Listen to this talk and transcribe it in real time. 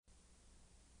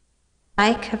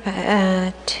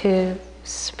To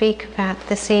speak about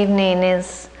this evening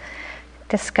is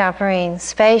discovering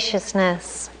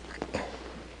spaciousness.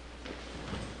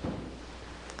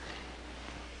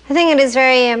 I think it is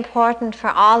very important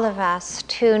for all of us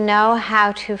to know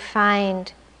how to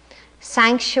find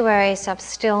sanctuaries of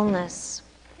stillness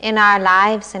in our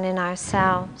lives and in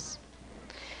ourselves.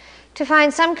 To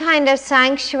find some kind of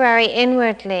sanctuary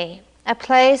inwardly, a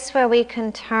place where we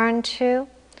can turn to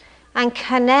and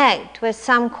connect with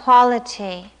some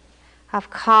quality of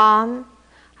calm,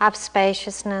 of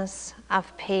spaciousness,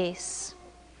 of peace.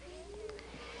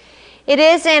 It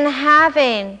is in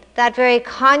having that very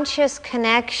conscious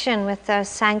connection with those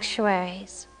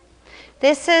sanctuaries.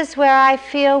 This is where I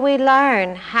feel we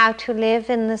learn how to live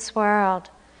in this world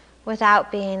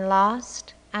without being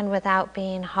lost and without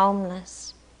being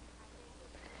homeless.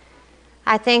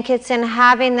 I think it's in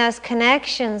having those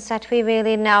connections that we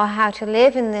really know how to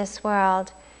live in this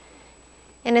world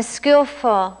in a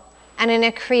skillful and in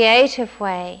a creative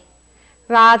way,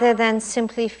 rather than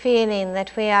simply feeling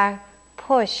that we are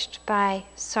pushed by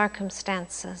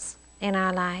circumstances in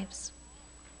our lives.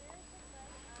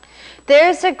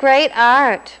 There's a great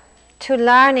art to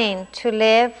learning to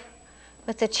live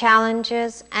with the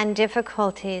challenges and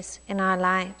difficulties in our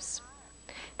lives.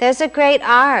 There's a great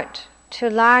art to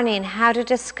learning how to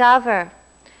discover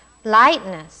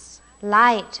lightness,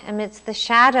 light amidst the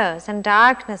shadows and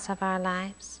darkness of our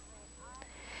lives.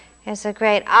 There's a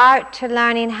great art to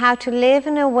learning how to live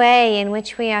in a way in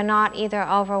which we are not either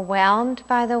overwhelmed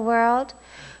by the world,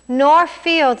 nor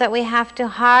feel that we have to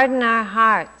harden our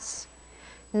hearts,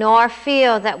 nor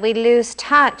feel that we lose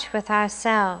touch with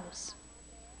ourselves.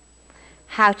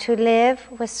 How to live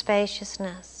with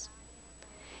spaciousness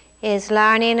is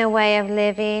learning a way of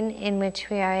living in which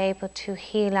we are able to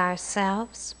heal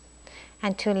ourselves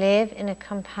and to live in a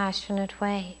compassionate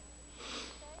way.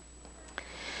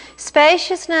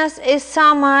 Spaciousness is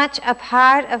so much a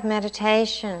part of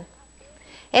meditation.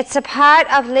 It's a part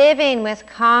of living with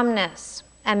calmness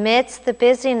amidst the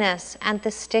busyness and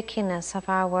the stickiness of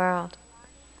our world.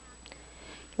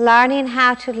 Learning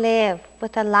how to live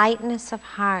with a lightness of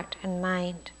heart and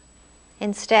mind,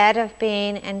 instead of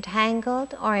being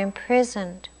entangled or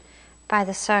imprisoned by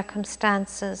the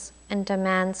circumstances and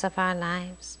demands of our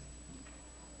lives.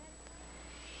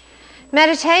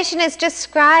 Meditation is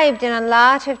described in a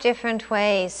lot of different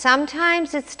ways.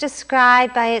 Sometimes it's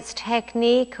described by its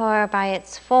technique or by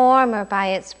its form or by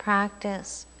its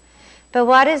practice. But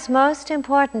what is most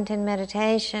important in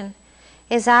meditation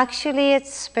is actually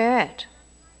its spirit.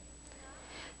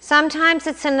 Sometimes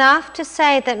it's enough to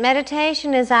say that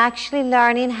meditation is actually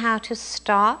learning how to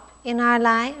stop in our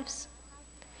lives.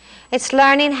 It's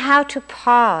learning how to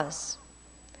pause.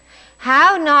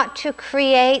 How not to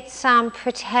create some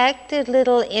protected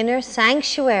little inner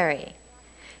sanctuary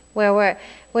where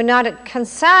we're not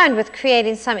concerned with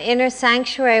creating some inner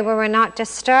sanctuary where we're not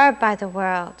disturbed by the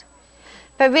world,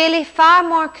 but really far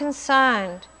more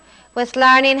concerned with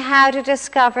learning how to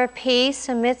discover peace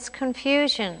amidst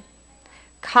confusion,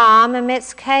 calm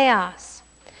amidst chaos,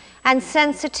 and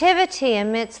sensitivity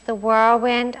amidst the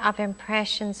whirlwind of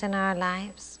impressions in our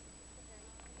lives.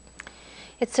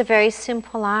 It's a very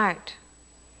simple art,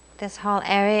 this whole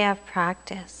area of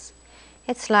practice.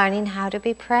 It's learning how to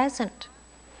be present.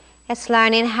 It's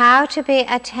learning how to be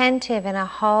attentive in a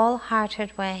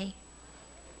wholehearted way.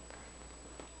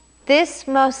 This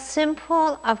most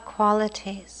simple of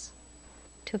qualities,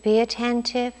 to be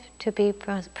attentive, to be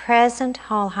present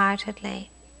wholeheartedly,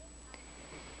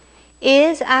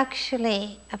 is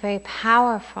actually a very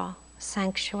powerful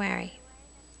sanctuary.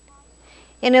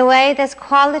 In a way, this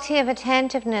quality of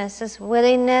attentiveness, this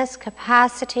willingness,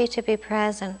 capacity to be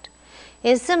present,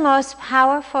 is the most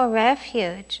powerful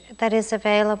refuge that is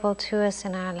available to us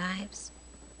in our lives.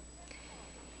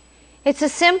 It's a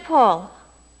simple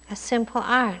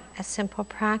art, a simple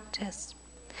practice.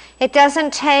 It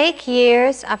doesn't take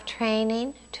years of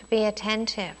training to be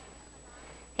attentive.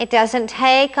 It doesn't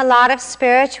take a lot of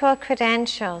spiritual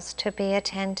credentials to be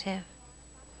attentive.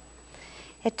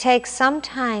 It takes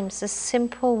sometimes a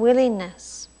simple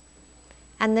willingness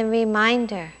and the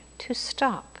reminder to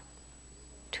stop,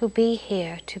 to be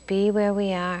here, to be where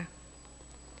we are.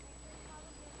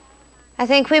 I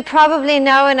think we probably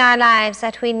know in our lives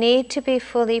that we need to be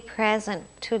fully present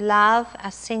to love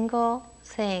a single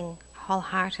thing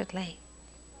wholeheartedly.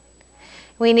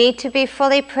 We need to be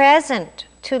fully present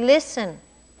to listen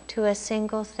to a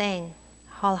single thing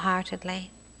wholeheartedly.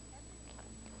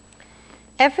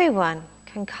 Everyone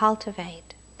can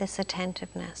cultivate this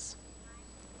attentiveness.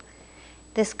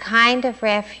 This kind of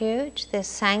refuge, this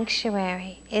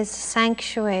sanctuary, is a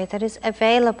sanctuary that is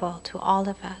available to all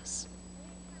of us.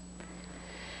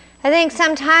 I think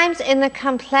sometimes in the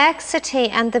complexity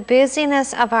and the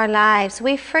busyness of our lives,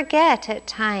 we forget at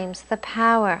times the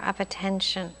power of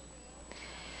attention.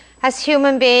 As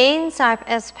human beings,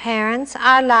 as parents,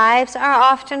 our lives are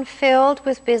often filled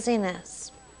with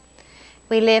busyness.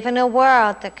 We live in a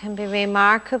world that can be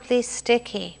remarkably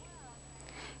sticky.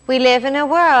 We live in a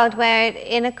world where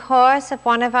in a course of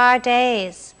one of our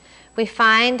days, we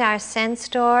find our sense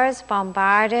doors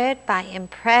bombarded by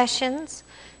impressions,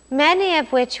 many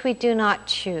of which we do not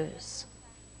choose,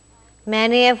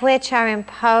 many of which are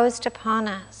imposed upon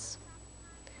us.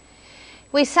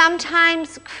 We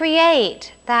sometimes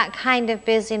create that kind of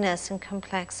busyness and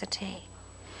complexity.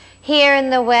 Here in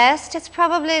the West, it's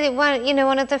probably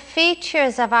one of the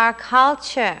features of our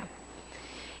culture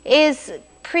is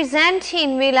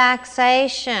presenting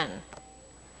relaxation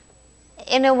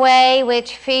in a way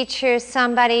which features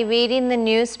somebody reading the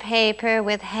newspaper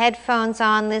with headphones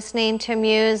on, listening to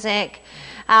music,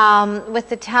 with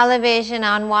the television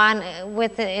on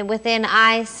within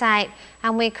eyesight,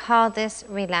 and we call this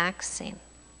relaxing.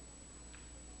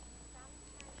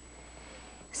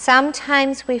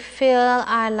 Sometimes we fill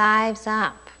our lives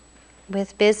up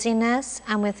with busyness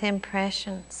and with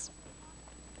impressions.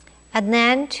 And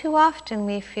then too often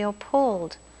we feel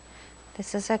pulled.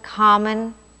 This is a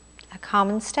common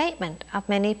statement of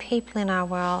many people in our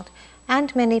world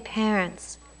and many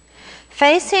parents.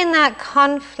 Facing that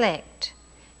conflict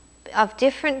of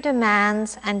different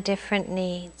demands and different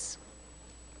needs.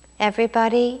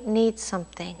 Everybody needs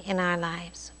something in our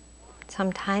lives.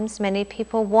 Sometimes many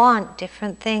people want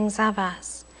different things of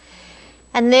us.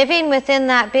 And living within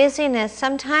that busyness,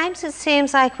 sometimes it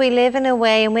seems like we live in a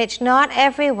way in which not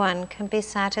everyone can be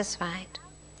satisfied.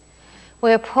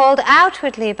 We're pulled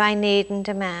outwardly by need and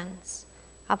demands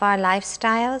of our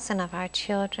lifestyles and of our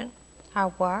children,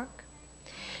 our work.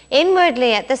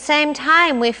 Inwardly, at the same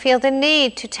time, we feel the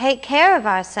need to take care of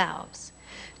ourselves,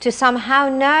 to somehow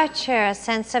nurture a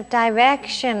sense of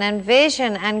direction and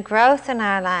vision and growth in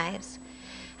our lives.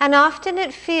 And often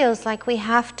it feels like we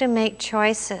have to make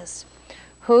choices.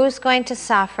 Who's going to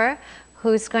suffer?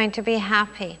 Who's going to be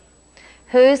happy?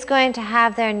 Who's going to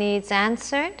have their needs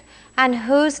answered? And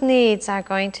whose needs are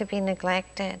going to be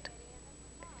neglected?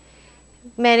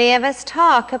 Many of us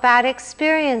talk about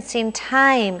experiencing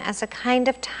time as a kind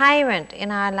of tyrant in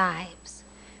our lives,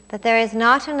 that there is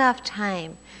not enough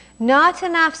time, not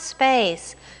enough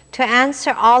space to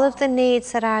answer all of the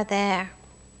needs that are there.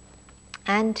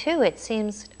 And too, it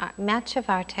seems much of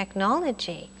our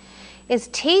technology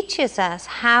teaches us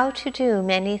how to do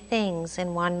many things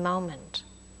in one moment.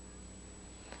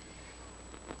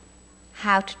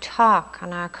 How to talk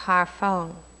on our car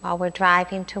phone while we're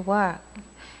driving to work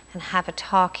and have a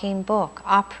talking book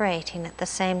operating at the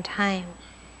same time.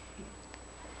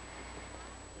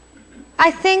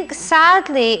 I think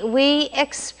sadly we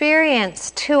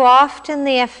experience too often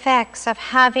the effects of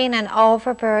having an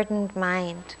overburdened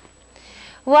mind.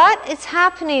 What is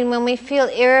happening when we feel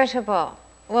irritable,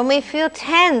 when we feel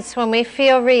tense, when we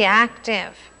feel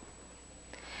reactive?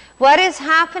 What is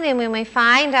happening when we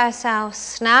find ourselves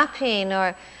snapping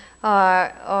or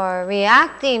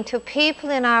reacting to people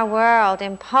in our world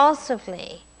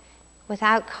impulsively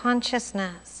without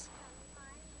consciousness?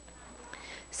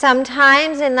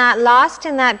 Sometimes lost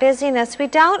in that busyness, we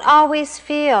don't always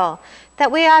feel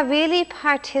that we are really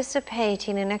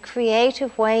participating in a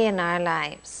creative way in our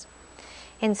lives.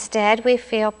 Instead, we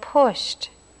feel pushed,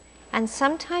 and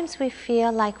sometimes we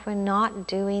feel like we're not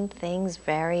doing things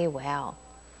very well.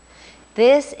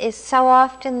 This is so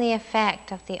often the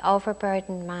effect of the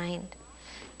overburdened mind.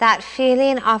 That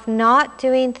feeling of not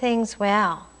doing things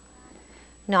well,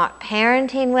 not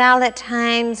parenting well at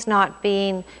times, not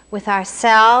being with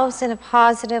ourselves in a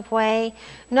positive way,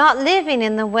 not living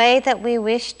in the way that we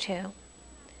wish to. And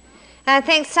I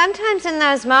think sometimes in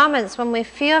those moments when we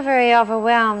feel very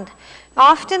overwhelmed,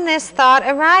 often this thought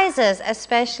arises,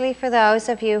 especially for those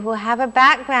of you who have a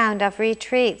background of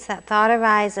retreats. That thought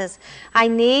arises, I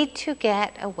need to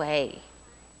get away.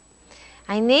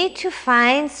 I need to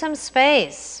find some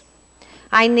space.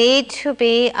 I need to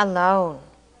be alone.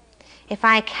 If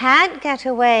I can't get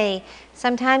away,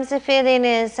 sometimes the feeling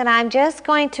is that I'm just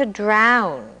going to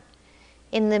drown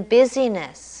in the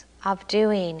busyness of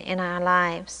doing in our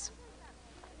lives.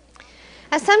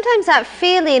 And sometimes that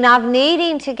feeling of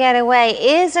needing to get away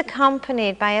is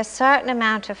accompanied by a certain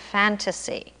amount of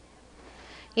fantasy.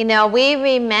 You know, we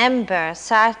remember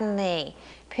certainly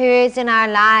periods in our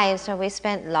lives where we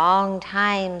spent long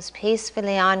times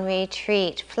peacefully on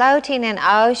retreat, floating in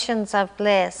oceans of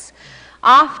bliss.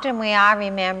 Often we are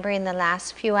remembering the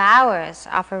last few hours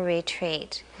of a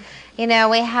retreat. You know,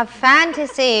 we have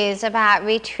fantasies about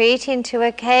retreating to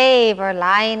a cave or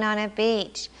lying on a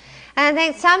beach. And I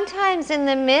think sometimes in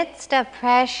the midst of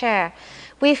pressure,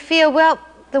 we feel, well,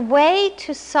 the way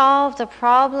to solve the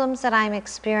problems that I'm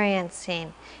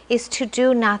experiencing is to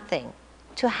do nothing,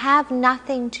 to have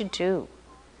nothing to do,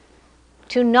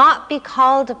 to not be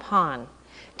called upon,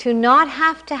 to not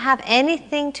have to have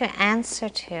anything to answer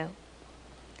to.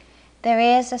 There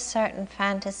is a certain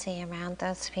fantasy around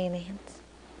those feelings.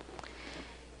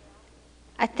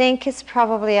 I think it's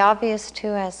probably obvious to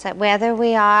us that whether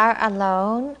we are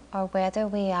alone or whether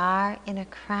we are in a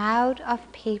crowd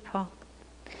of people,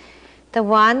 the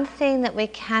one thing that we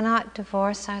cannot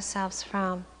divorce ourselves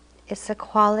from is the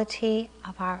quality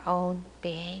of our own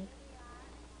being.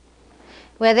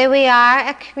 Whether we are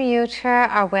a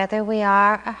commuter or whether we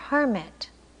are a hermit,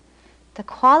 the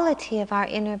quality of our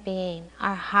inner being,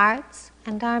 our hearts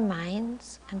and our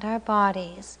minds and our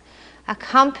bodies,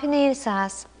 accompanies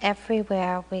us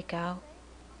everywhere we go.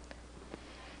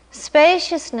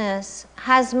 Spaciousness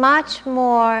has much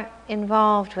more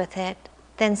involved with it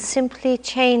than simply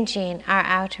changing our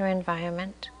outer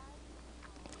environment.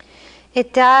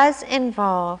 It does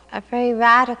involve a very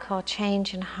radical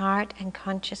change in heart and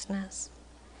consciousness.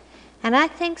 And I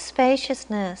think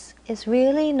spaciousness is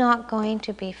really not going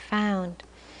to be found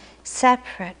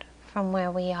separate from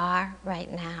where we are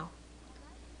right now.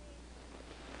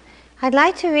 I'd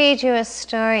like to read you a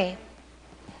story.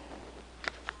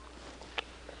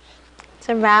 It's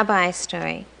a rabbi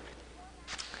story.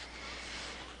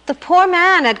 The poor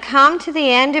man had come to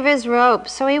the end of his rope,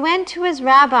 so he went to his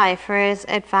rabbi for his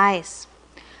advice.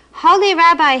 "Holy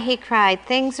Rabbi," he cried,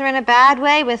 "things are in a bad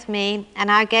way with me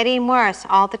and are getting worse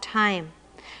all the time.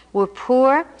 We're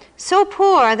poor, so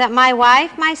poor that my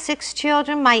wife, my 6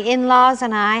 children, my in-laws,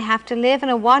 and I have to live in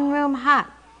a one-room hut.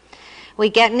 We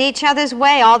get in each other's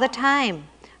way all the time.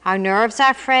 Our nerves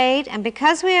are frayed, and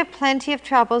because we have plenty of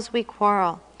troubles, we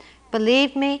quarrel.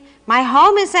 Believe me, my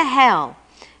home is a hell,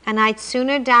 and I'd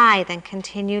sooner die than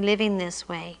continue living this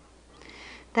way."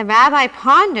 The rabbi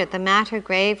pondered the matter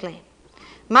gravely.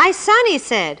 "My son," he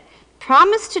said,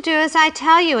 "promise to do as I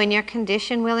tell you, and your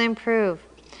condition will improve."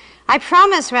 "I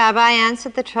promise, Rabbi,"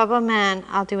 answered the troubled man.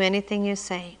 "I'll do anything you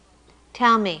say."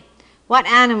 "Tell me, what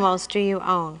animals do you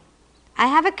own?" "I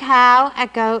have a cow, a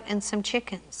goat, and some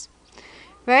chickens."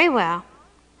 "Very well.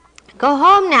 Go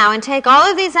home now and take all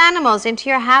of these animals into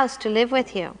your house to live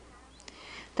with you."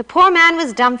 The poor man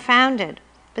was dumbfounded,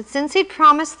 but since he'd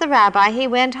promised the rabbi, he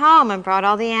went home and brought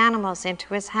all the animals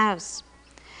into his house.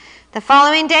 The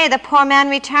following day, the poor man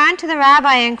returned to the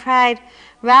rabbi and cried,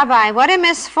 "Rabbi, what a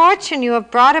misfortune you have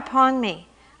brought upon me.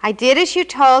 I did as you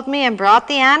told me and brought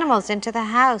the animals into the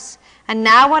house. And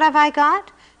now what have I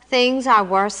got? Things are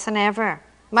worse than ever.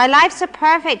 My life's a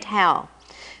perfect hell.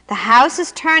 The house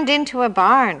is turned into a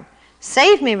barn.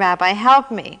 Save me, Rabbi,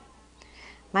 help me."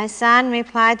 "My son,"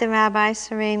 replied the rabbi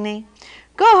serenely,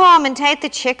 "go home and take the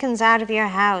chickens out of your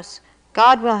house.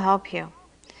 God will help you."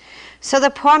 So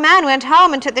the poor man went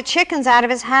home and took the chickens out of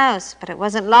his house, but it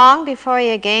wasn't long before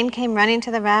he again came running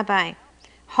to the rabbi.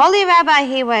 "Holy Rabbi,"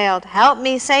 he wailed, "help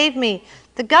me, save me.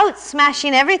 The goat's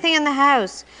smashing everything in the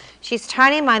house. She's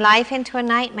turning my life into a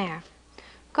nightmare."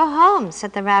 "Go home,"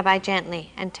 said the rabbi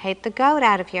gently, "and take the goat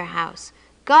out of your house.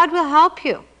 God will help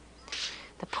you."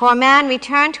 The poor man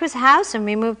returned to his house and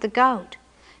removed the goat,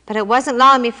 but it wasn't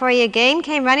long before he again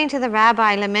came running to the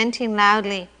rabbi, lamenting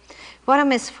loudly, "What a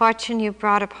misfortune you've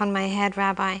brought upon my head,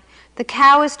 Rabbi. The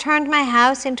cow has turned my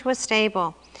house into a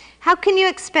stable. How can you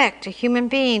expect a human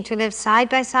being to live side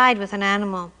by side with an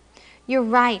animal?" "You're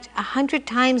right, 100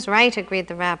 times right," agreed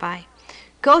the rabbi.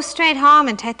 "Go straight home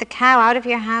and take the cow out of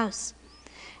your house."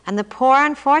 And the poor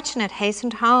unfortunate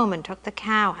hastened home and took the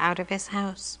cow out of his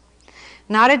house.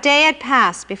 Not a day had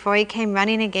passed before he came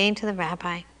running again to the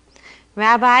rabbi.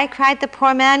 "Rabbi," cried the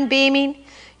poor man, beaming,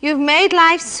 "you've made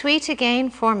life sweet again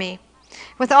for me.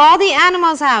 With all the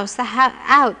animals out,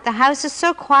 the house is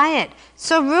so quiet,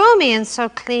 so roomy and so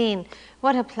clean.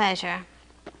 What a pleasure."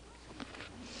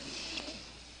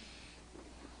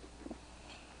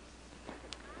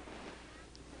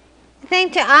 I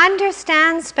think to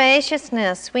understand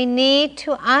spaciousness, we need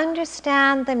to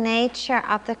understand the nature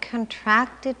of the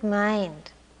contracted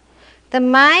mind. The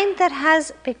mind that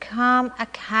has become a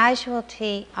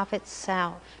casualty of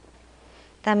itself.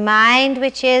 The mind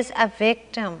which is a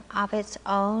victim of its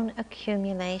own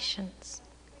accumulations.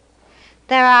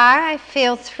 There are, I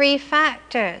feel, 3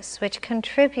 factors which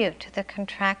contribute to the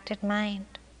contracted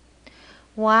mind.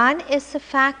 One is the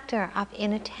factor of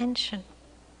inattention.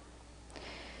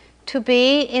 To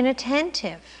be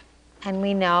inattentive, and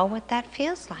we know what that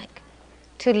feels like.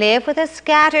 To live with a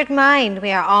scattered mind,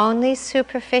 we are only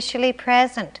superficially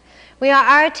present.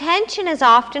 Our attention is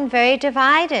often very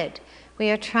divided.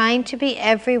 We are trying to be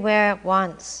everywhere at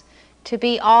once, to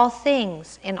be all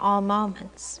things in all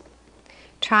moments,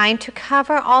 trying to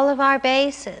cover all of our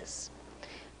bases.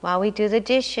 While we do the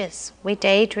dishes, we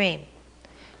daydream.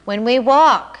 When we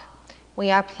walk,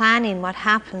 we are planning what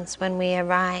happens when we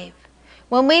arrive.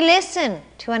 When we listen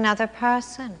to another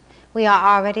person, we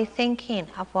are already thinking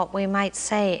of what we might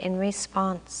say in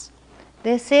response.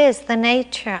 This is the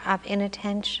nature of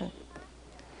inattention.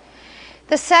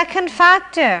 The second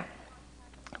factor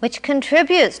which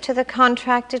contributes to the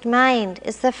contracted mind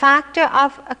is the factor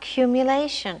of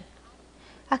accumulation.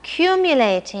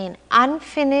 Accumulating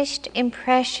unfinished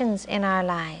impressions in our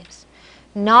lives,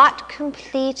 not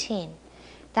completing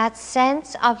that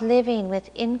sense of living with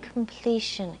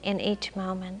incompletion in each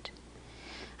moment.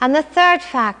 And the third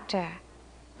factor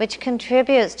which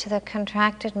contributes to the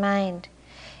contracted mind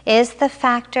is the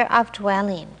factor of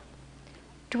dwelling.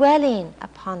 Dwelling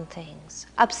upon things,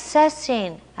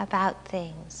 obsessing about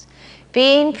things,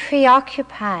 being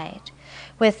preoccupied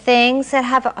with things that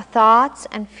have thoughts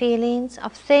and feelings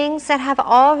of things that have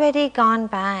already gone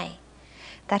by,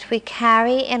 that we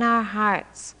carry in our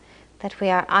hearts, that we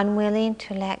are unwilling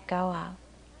to let go of.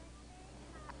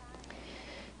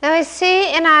 Now we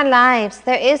see in our lives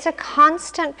there is a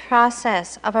constant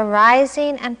process of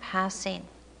arising and passing.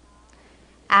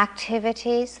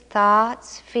 Activities,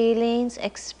 thoughts, feelings,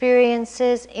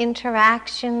 experiences,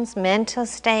 interactions, mental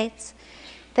states,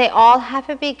 they all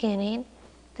have a beginning,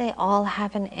 they all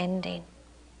have an ending.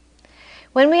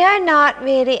 When we are not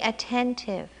really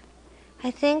attentive, I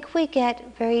think we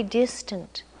get very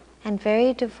distant and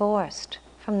very divorced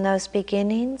from those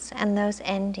beginnings and those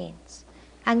endings.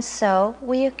 And so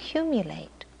we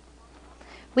accumulate.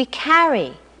 We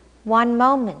carry one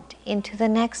moment into the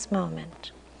next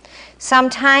moment.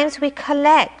 Sometimes we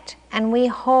collect and we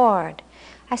hoard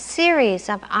a series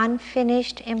of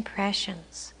unfinished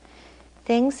impressions,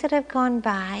 things that have gone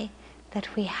by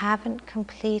that we haven't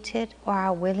completed or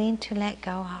are willing to let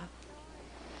go of.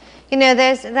 You know,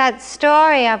 there's that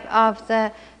story of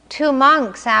the two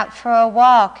monks out for a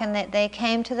walk, and they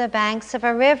came to the banks of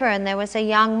a river, and there was a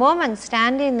young woman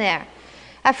standing there,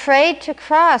 afraid to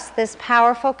cross this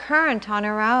powerful current on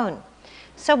her own.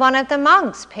 So one of the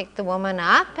monks picked the woman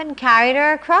up and carried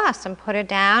her across and put her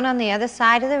down on the other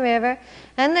side of the river,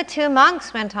 and the two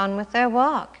monks went on with their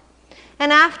walk.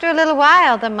 And after a little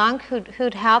while, the monk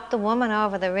who'd helped the woman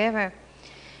over the river,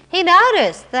 he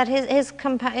noticed that his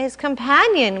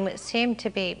companion seemed to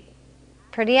be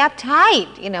pretty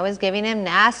uptight, was giving him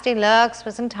nasty looks,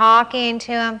 wasn't talking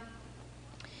to him.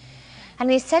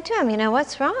 And he said to him,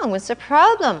 what's wrong? What's the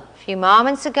problem? A few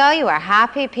moments ago you were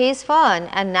happy, peaceful,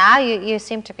 and now you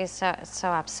seem to be so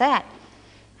upset.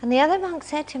 And the other monk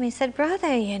said to him, he said,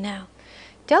 brother,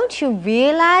 don't you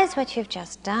realize what you've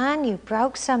just done? You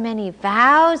broke so many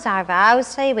vows. Our vows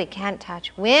say we can't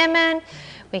touch women,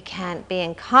 we can't be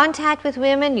in contact with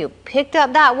women. You picked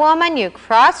up that woman, you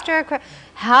crossed her,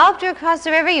 helped her across the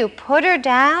river, you put her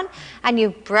down, and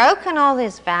you've broken all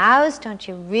these vows. Don't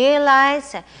you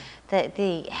realize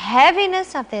the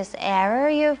heaviness of this error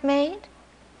you've made?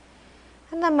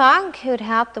 And the monk who'd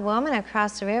helped the woman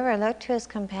across the river looked to his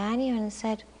companion and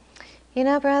said,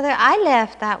 brother, I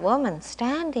left that woman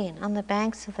standing on the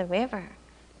banks of the river.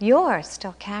 You're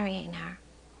still carrying her.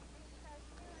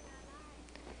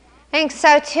 I think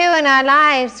so too in our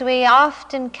lives. We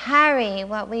often carry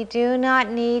what we do not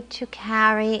need to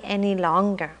carry any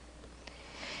longer.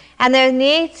 And there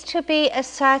needs to be a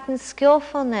certain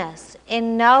skillfulness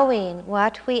in knowing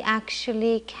what we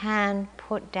actually can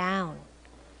put down.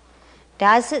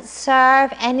 Does it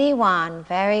serve anyone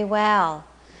very well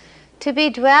to be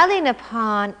dwelling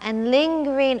upon and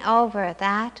lingering over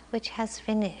that which has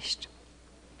finished?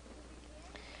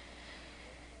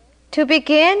 To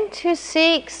begin to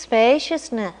seek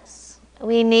spaciousness,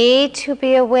 we need to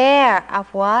be aware of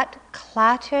what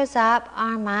clutters up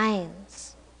our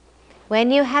minds.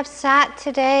 When you have sat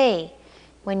today,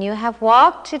 when you have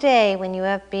walked today, when you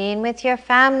have been with your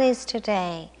families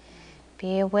today,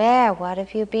 be aware, what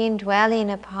have you been dwelling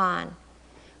upon?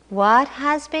 What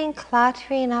has been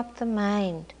cluttering up the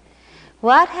mind?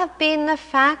 What have been the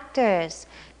factors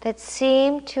that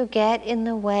seem to get in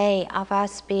the way of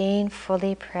us being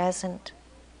fully present?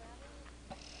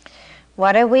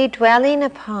 What are we dwelling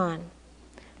upon?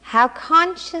 How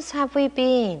conscious have we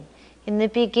been in the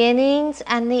beginnings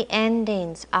and the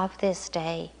endings of this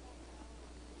day?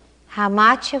 How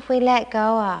much have we let go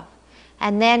of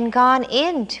and then gone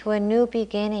into a new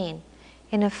beginning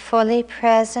in a fully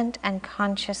present and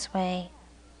conscious way?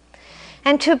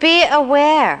 And to be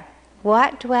aware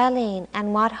what dwelling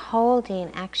and what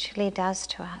holding actually does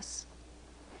to us.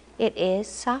 It is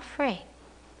suffering.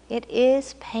 It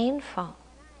is painful.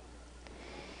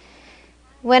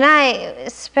 When I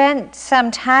spent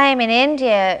some time in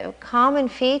India, a common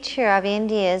feature of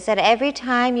India is that every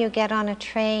time you get on a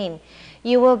train,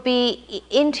 you will be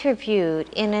interviewed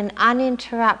in an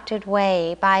uninterrupted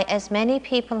way by as many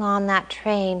people on that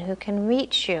train who can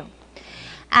reach you.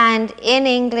 And in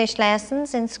English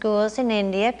lessons in schools in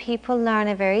India, people learn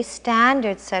a very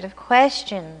standard set of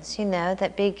questions,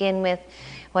 that begin with,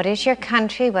 what is your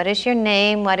country? What is your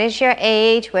name? What is your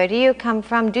age? Where do you come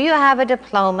from? Do you have a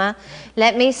diploma?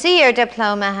 Let me see your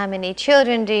diploma. How many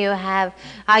children do you have?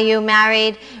 Are you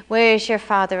married? Where is your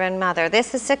father and mother?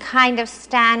 This is a kind of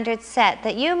standard set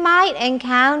that you might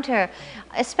encounter,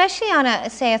 especially on a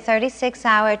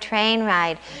 36-hour train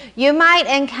ride. You might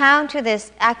encounter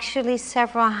this actually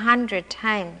several hundred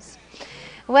times.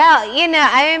 Well,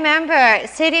 I remember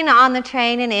sitting on the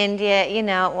train in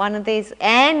India, one of these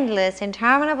endless,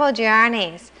 interminable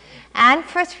journeys. And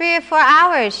for 3 or 4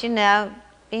 hours,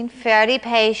 being fairly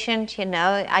patient,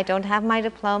 I don't have my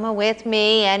diploma with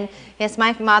me, and yes,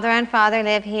 my mother and father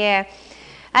live here.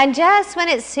 And just when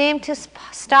it seemed to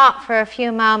stop for a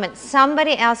few moments,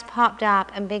 somebody else popped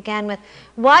up and began with,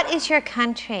 what is your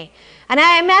country? And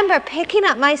I remember picking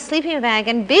up my sleeping bag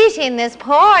and beating this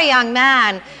poor young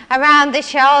man around the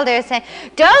shoulder, saying,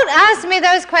 don't ask me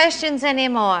those questions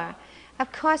anymore.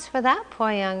 Of course, for that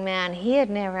poor young man, he had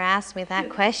never asked me that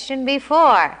question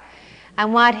before.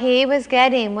 And what he was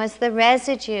getting was the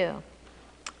residue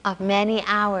of many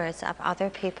hours of other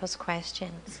people's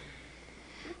questions.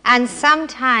 And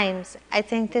sometimes, I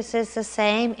think this is the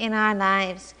same in our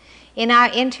lives, in our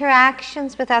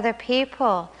interactions with other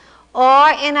people, or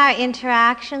in our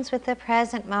interactions with the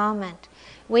present moment.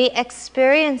 We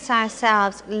experience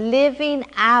ourselves living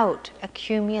out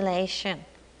accumulation,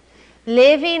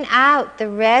 living out the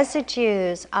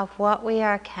residues of what we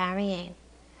are carrying.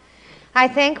 I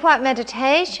think what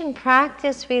meditation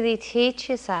practice really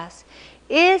teaches us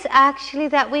is actually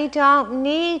that we don't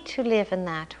need to live in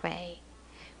that way.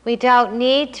 We don't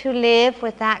need to live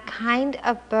with that kind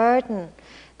of burden,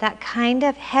 that kind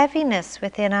of heaviness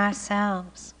within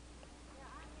ourselves.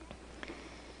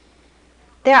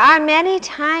 There are many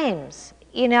times,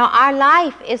 our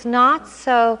life is not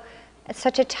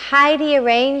such a tidy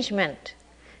arrangement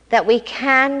that we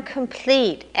can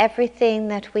complete everything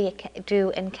that we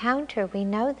do encounter. We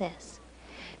know this.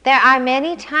 There are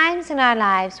many times in our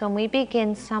lives when we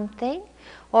begin something,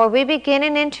 or we begin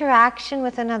an interaction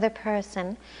with another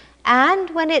person, and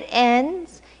when it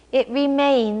ends, it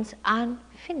remains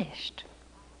unfinished.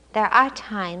 There are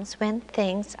times when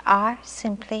things are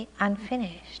simply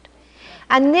unfinished.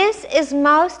 And this is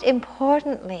most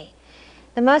importantly,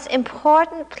 the most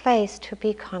important place to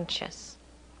be conscious.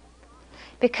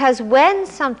 Because when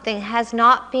something has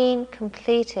not been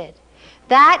completed,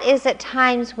 that is at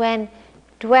times when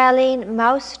dwelling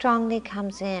most strongly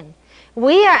comes in.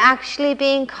 We are actually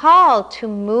being called to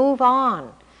move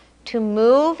on, to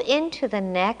move into the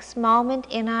next moment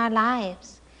in our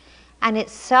lives. And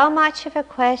it's so much of a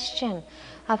question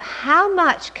of how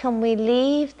much can we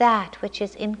leave that which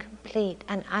is incomplete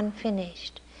and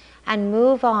unfinished and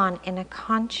move on in a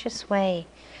conscious way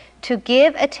to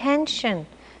give attention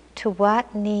to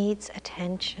what needs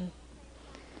attention.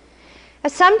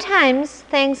 Sometimes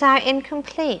things are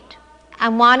incomplete.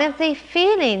 And one of the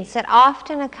feelings that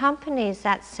often accompanies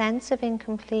that sense of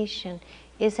incompletion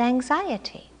is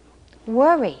anxiety,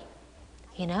 worry.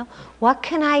 What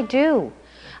can I do?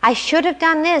 I should have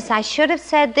done this. I should have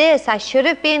said this. I should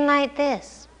have been like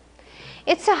this.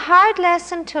 It's a hard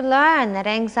lesson to learn that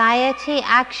anxiety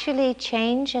actually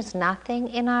changes nothing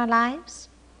in our lives.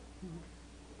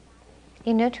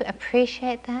 To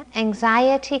appreciate that.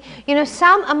 Anxiety,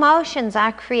 some emotions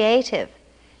are creative.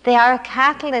 They are a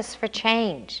catalyst for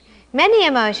change. Many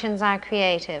emotions are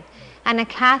creative and a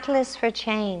catalyst for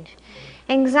change.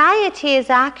 Anxiety is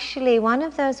actually one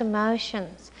of those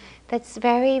emotions that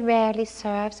very rarely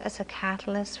serves as a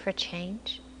catalyst for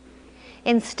change.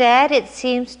 Instead, it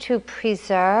seems to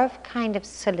preserve kind of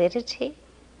solidity.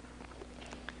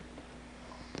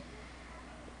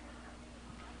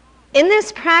 In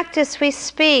this practice, we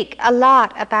speak a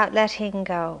lot about letting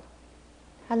go.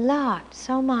 A lot,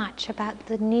 so much about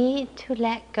the need to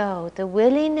let go, the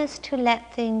willingness to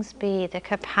let things be, the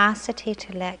capacity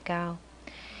to let go.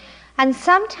 And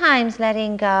sometimes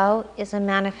letting go is a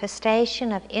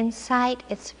manifestation of insight.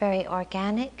 It's very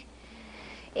organic.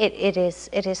 It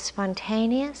is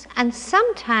spontaneous. And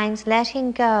sometimes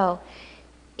letting go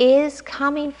is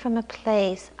coming from a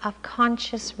place of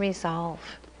conscious resolve.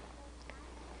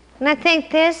 And I think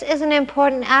this is an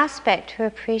important aspect to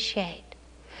appreciate.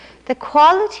 The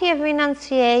quality of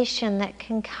renunciation that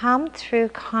can come through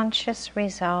conscious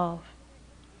resolve.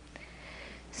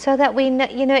 So that we know,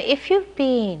 if you've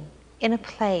been in a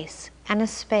place and a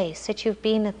space that you've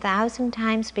been 1,000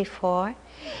 times before,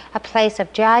 a place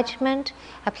of judgment,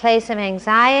 a place of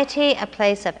anxiety, a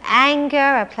place of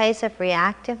anger, a place of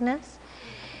reactiveness,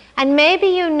 and maybe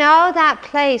you know that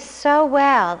place so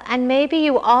well, and maybe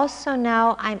you also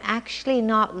know I'm actually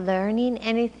not learning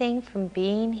anything from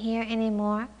being here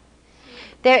anymore.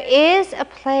 There is a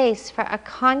place for a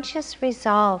conscious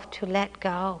resolve to let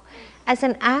go as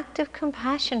an act of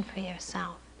compassion for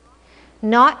yourself.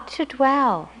 Not to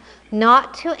dwell,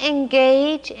 not to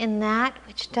engage in that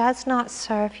which does not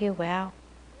serve you well.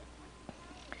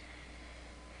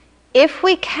 If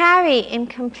we carry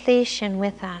incompletion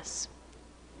with us,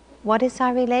 what is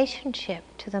our relationship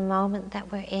to the moment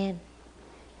that we're in?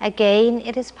 Again,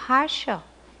 it is partial.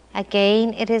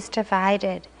 Again, it is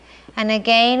divided. And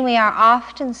again, we are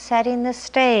often setting the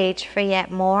stage for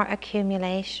yet more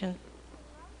accumulation.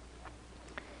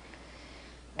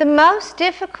 The most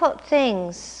difficult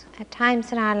things at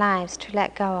times in our lives to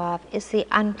let go of is the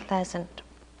unpleasant.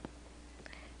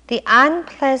 The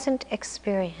unpleasant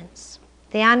experience,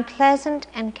 the unpleasant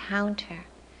encounter,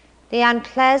 the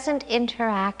unpleasant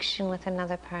interaction with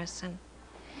another person.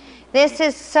 This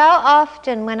is so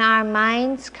often when our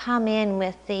minds come in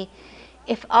with the,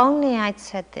 if only I'd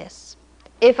said this,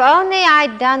 if only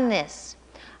I'd done this,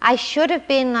 I should have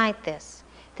been like this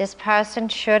person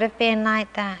should have been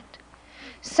like that.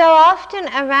 So often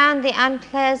around the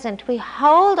unpleasant, we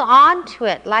hold on to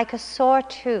it like a sore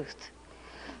tooth,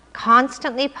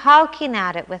 constantly poking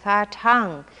at it with our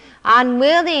tongue,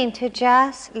 unwilling to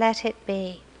just let it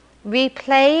be,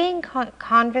 replaying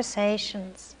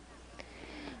conversations.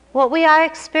 What we are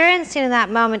experiencing in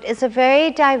that moment is a very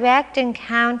direct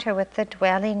encounter with the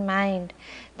dwelling mind,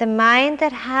 the mind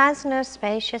that has no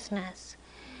spaciousness.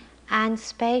 And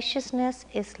spaciousness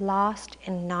is lost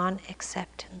in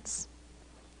non-acceptance.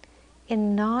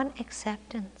 In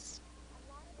non-acceptance.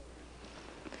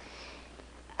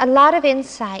 A lot of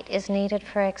insight is needed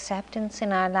for acceptance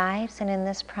in our lives and in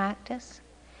this practice.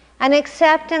 And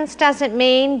acceptance doesn't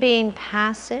mean being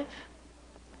passive.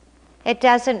 It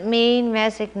doesn't mean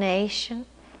resignation.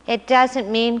 It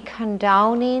doesn't mean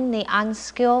condoning the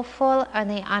unskillful or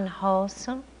the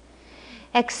unwholesome.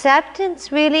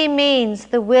 Acceptance really means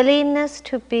the willingness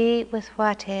to be with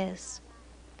what is.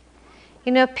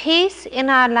 Peace in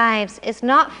our lives is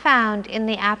not found in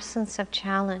the absence of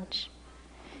challenge.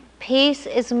 Peace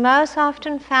is most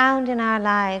often found in our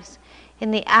lives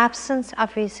in the absence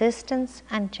of resistance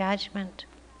and judgment.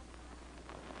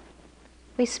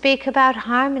 We speak about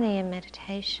harmony in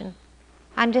meditation,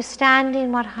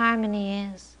 understanding what harmony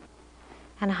is.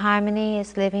 And harmony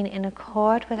is living in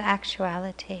accord with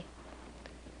actuality.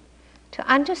 To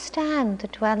understand the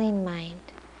dwelling mind,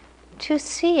 to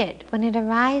see it when it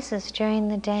arises during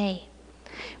the day,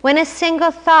 when a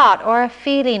single thought or a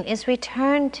feeling is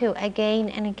returned to again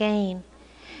and again,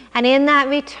 and in that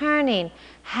returning,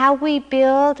 how we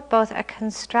build both a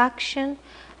construction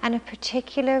and a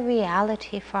particular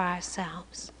reality for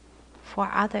ourselves, for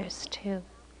others too.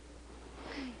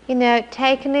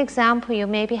 Take an example. You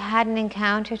maybe had an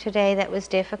encounter today that was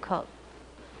difficult.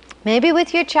 Maybe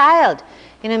with your child.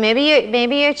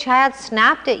 Maybe your child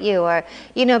snapped at you or,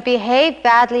 behaved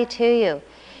badly to you.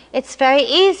 It's very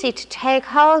easy to take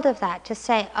hold of that, to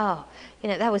say, oh,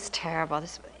 that was terrible.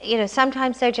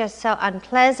 Sometimes they're just so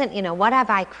unpleasant. What have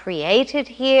I created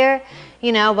here?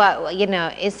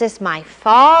 Is this my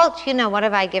fault? What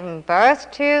have I given birth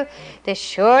to? This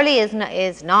surely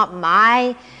is not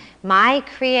my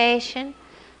creation.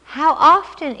 How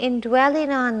often in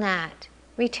dwelling on that,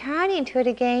 returning to it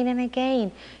again and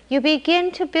again, you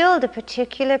begin to build a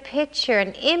particular picture,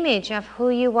 an image of who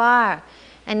you are,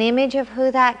 an image of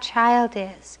who that child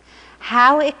is,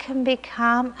 how it can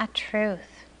become a truth.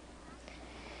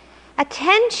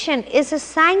 Attention is a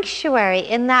sanctuary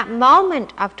in that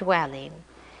moment of dwelling.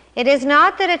 It is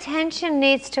not that attention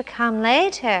needs to come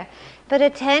later, but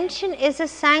attention is a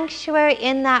sanctuary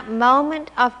in that moment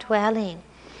of dwelling.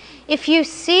 If you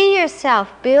see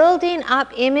yourself building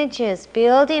up images,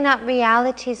 building up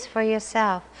realities for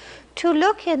yourself, to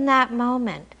look in that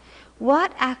moment,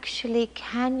 what actually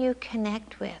can you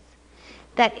connect with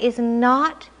that is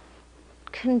not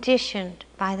conditioned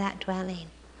by that dwelling?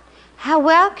 How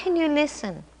well can you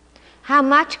listen? How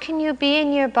much can you be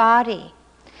in your body?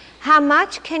 How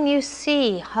much can you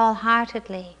see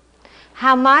wholeheartedly?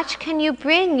 How much can you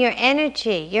bring your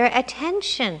energy, your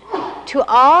attention to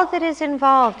all that is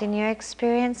involved in your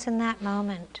experience in that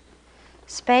moment,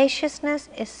 Spaciousness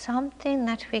is something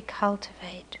that we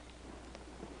cultivate.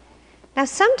 Now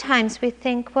sometimes we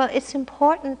think, well, it's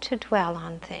important to dwell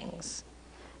on things.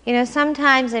 You know,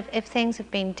 sometimes if things have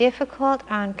been difficult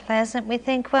or unpleasant, we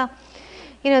think, well,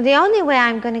 you know, the only way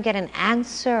I'm going to get an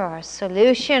answer or a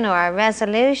solution or a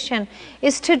resolution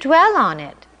is to dwell on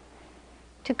it,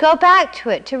 to go back to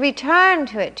it, to return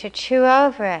to it, to chew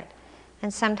over it.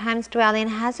 And sometimes dwelling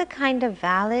has a kind of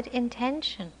valid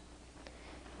intention,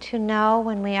 to know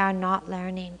when we are not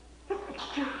learning.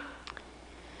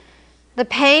 The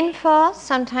painful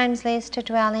sometimes leads to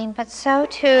dwelling, but so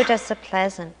too does the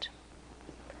pleasant.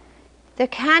 There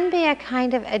can be a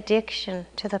kind of addiction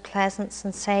to the pleasant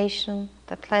sensation,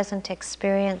 the pleasant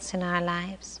experience in our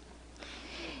lives.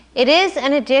 It is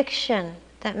an addiction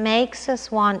that makes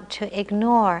us want to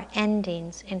ignore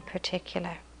endings in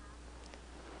particular.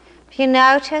 If you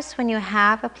notice when you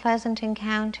have a pleasant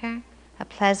encounter, a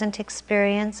pleasant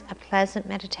experience, a pleasant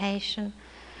meditation,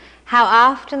 how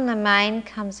often the mind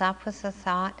comes up with the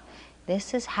thought,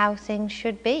 this is how things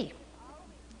should be.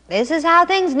 This is how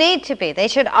things need to be. They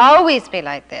should always be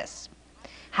like this.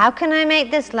 How can I make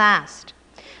this last?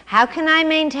 How can I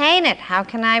maintain it? How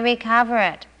can I recover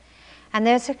it? And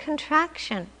there's a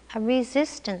contraction, a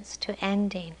resistance to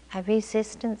ending, a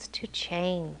resistance to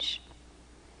change.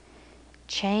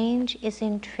 Change is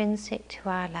intrinsic to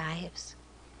our lives.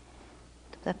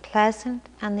 The pleasant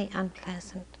and the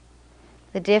unpleasant,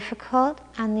 the difficult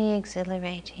and the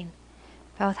exhilarating,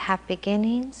 both have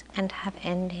beginnings and have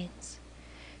endings.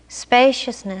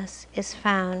 Spaciousness is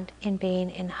found in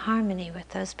being in harmony with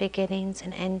those beginnings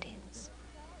and endings.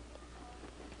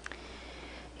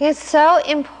 It's so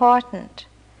important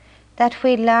that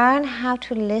we learn how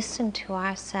to listen to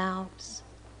ourselves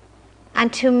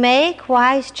and to make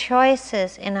wise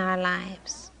choices in our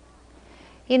lives.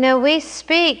 You know, we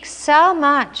speak so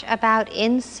much about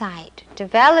insight,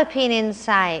 developing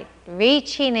insight,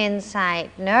 reaching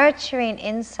insight, nurturing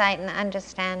insight and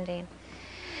understanding.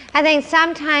 I think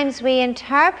sometimes we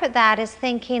interpret that as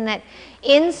thinking that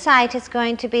insight is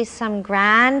going to be some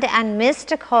grand and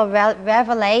mystical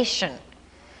revelation.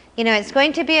 You know, it's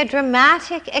going to be a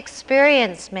dramatic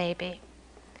experience maybe.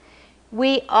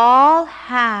 We all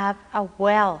have a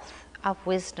wealth of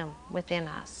wisdom within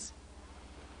us.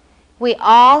 We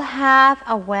all have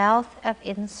a wealth of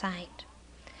insight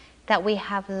that we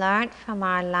have learnt from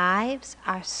our lives,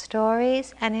 our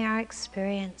stories, and our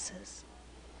experiences.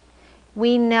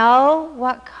 We know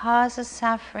what causes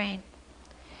suffering.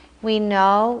 We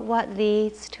know what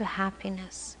leads to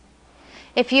happiness.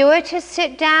 If you were to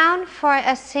sit down for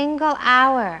a single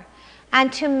hour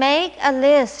and to make a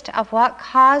list of what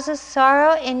causes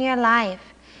sorrow in your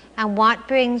life and what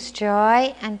brings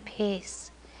joy and peace,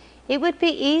 it would be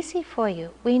easy for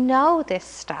you. We know this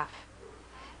stuff.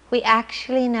 We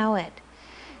actually know it.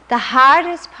 The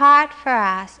hardest part for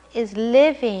us is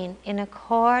living in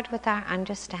accord with our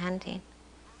understanding.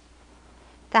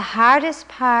 The hardest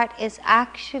part is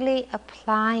actually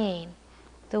applying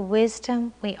the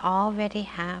wisdom we already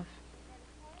have.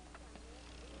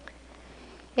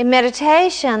 In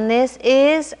meditation, this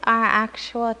is our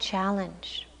actual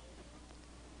challenge.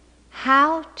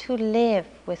 How to live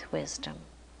with wisdom.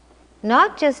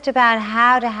 Not just about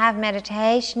how to have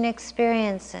meditation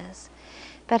experiences,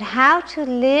 but how to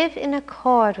live in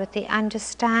accord with the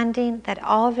understanding that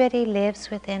already lives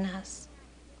within us.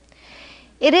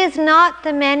 It is not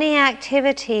the many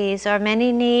activities or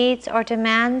many needs or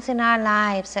demands in our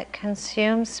lives that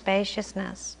consume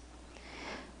spaciousness.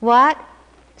 What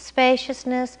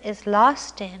spaciousness is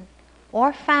lost in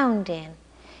or found in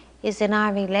is in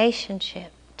our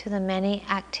relationship to the many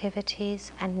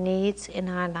activities and needs in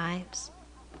our lives.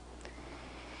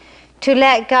 To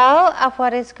let go of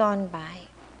what is gone by.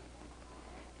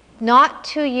 Not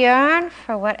to yearn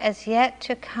for what is yet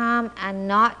to come and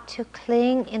not to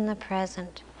cling in the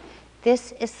present.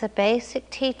 This is the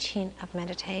basic teaching of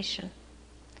meditation.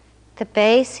 The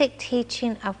basic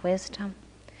teaching of wisdom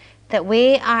that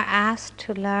we are asked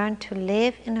to learn to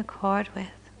live in accord with.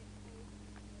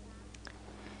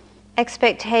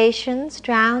 Expectations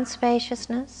drown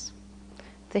spaciousness.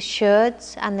 The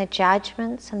shoulds and the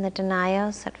judgments and the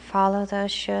denials that follow those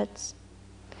shoulds.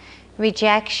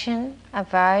 Rejection,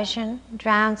 aversion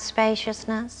drown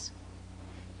spaciousness.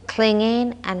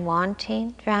 Clinging and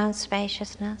wanting drown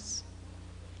spaciousness.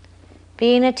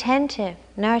 Being attentive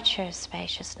nurtures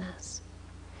spaciousness.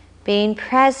 Being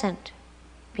present,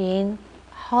 being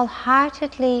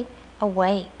wholeheartedly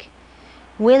awake,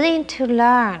 willing to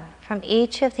learn from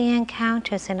each of the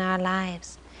encounters in our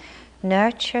lives,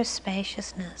 nurtures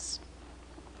spaciousness.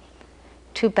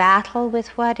 To battle with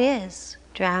what is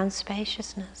drowns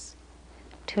spaciousness.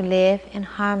 to live in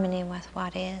harmony with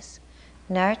what is.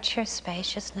 Nurture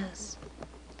spaciousness.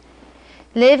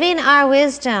 Living our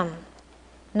wisdom,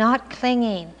 not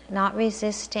clinging, not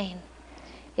resisting,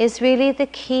 is really the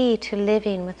key to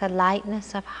living with a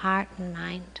lightness of heart and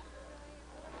mind.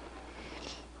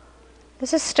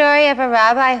 There's a story of a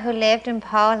rabbi who lived in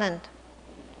Poland,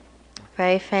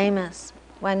 very famous.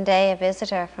 One day a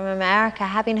visitor from America,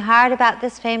 having heard about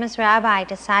this famous rabbi,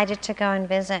 decided to go and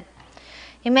visit.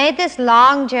 He made this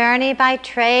long journey by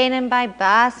train and by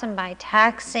bus and by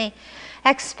taxi,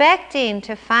 expecting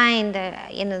to find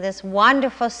this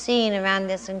wonderful scene around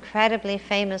this incredibly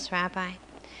famous rabbi.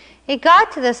 He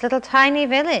got to this little tiny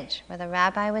village where the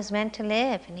rabbi was meant to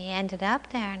live, and he ended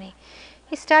up there, and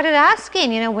he started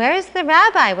asking, where's the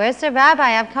rabbi? Where's the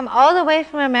rabbi? I've come all the way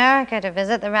from America to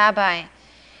visit the rabbi.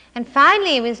 And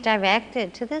finally he was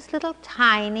directed to this little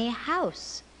tiny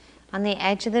house on the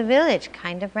edge of the village,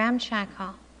 kind of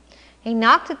ramshackle. He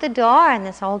knocked at the door, and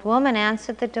this old woman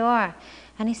answered the door.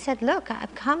 And he said, look,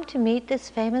 I've come to meet this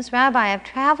famous rabbi. I've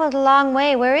traveled a long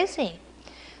way. Where is he?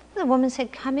 The woman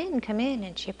said, come in, come in.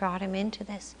 And she brought him into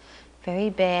this very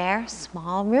bare,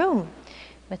 small room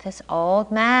with this old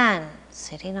man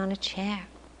sitting on a chair.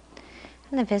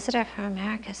 And the visitor from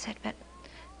America said, but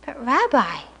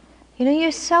Rabbi,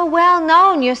 you're so well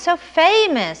known, you're so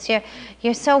famous,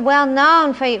 you're so well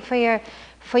known for your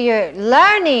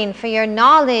learning, for your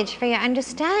knowledge, for your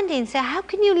understanding. So how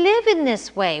can you live in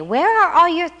this way? Where are all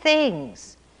your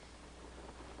things?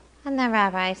 And the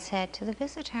rabbi said to the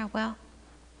visitor, well,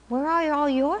 where are all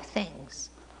your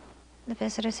things? The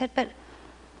visitor said, but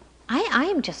I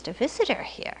am just a visitor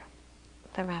here.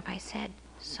 The rabbi said,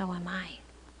 so am I.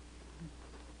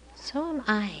 So am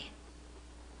I.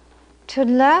 To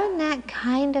learn that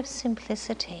kind of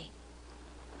simplicity,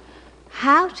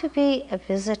 how to be a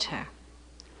visitor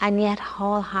and yet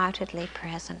wholeheartedly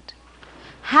present,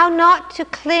 how not to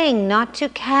cling, not to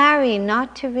carry,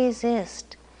 not to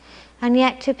resist, and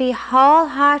yet to be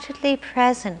wholeheartedly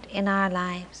present in our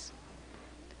lives.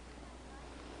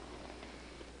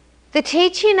 The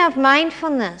teaching of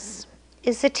mindfulness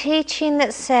is the teaching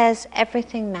that says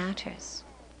everything matters.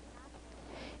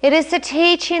 It is the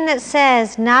teaching that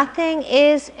says nothing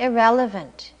is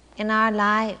irrelevant in our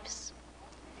lives.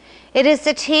 It is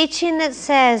the teaching that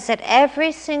says that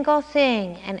every single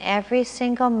thing and every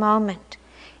single moment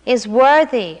is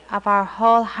worthy of our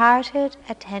wholehearted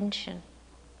attention.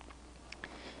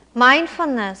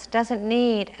 Mindfulness doesn't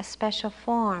need a special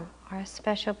form or a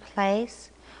special place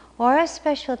or a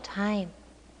special time.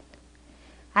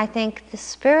 I think the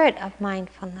spirit of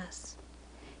mindfulness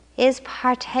is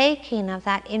partaking of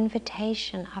that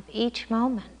invitation of each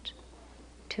moment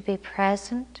to be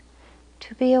present,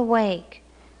 to be awake,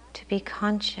 to be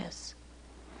conscious,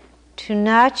 to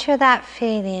nurture that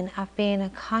feeling of being a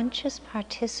conscious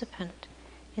participant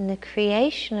in the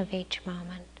creation of each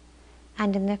moment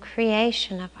and in the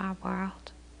creation of our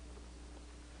world.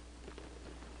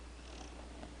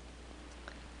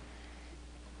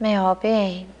 May all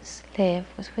beings live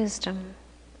with wisdom.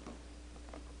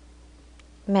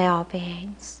 May all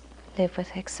beings live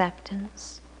with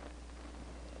acceptance.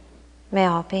 May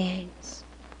all beings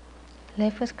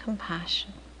live with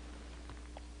compassion.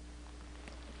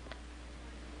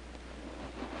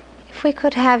 If we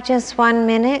could have just 1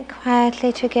 minute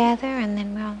quietly together, and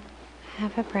then we'll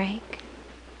have a break.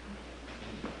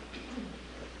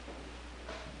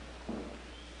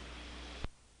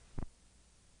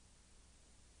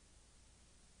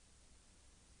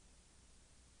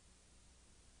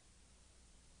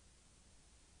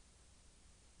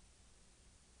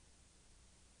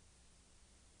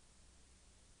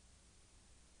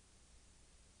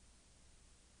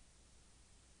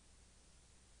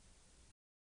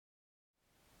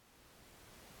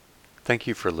 Thank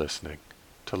you for listening.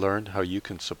 To learn how you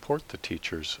can support the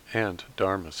teachers and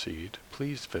Dharma Seed,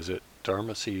 please visit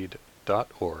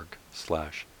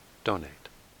dharmaseed.org/donate.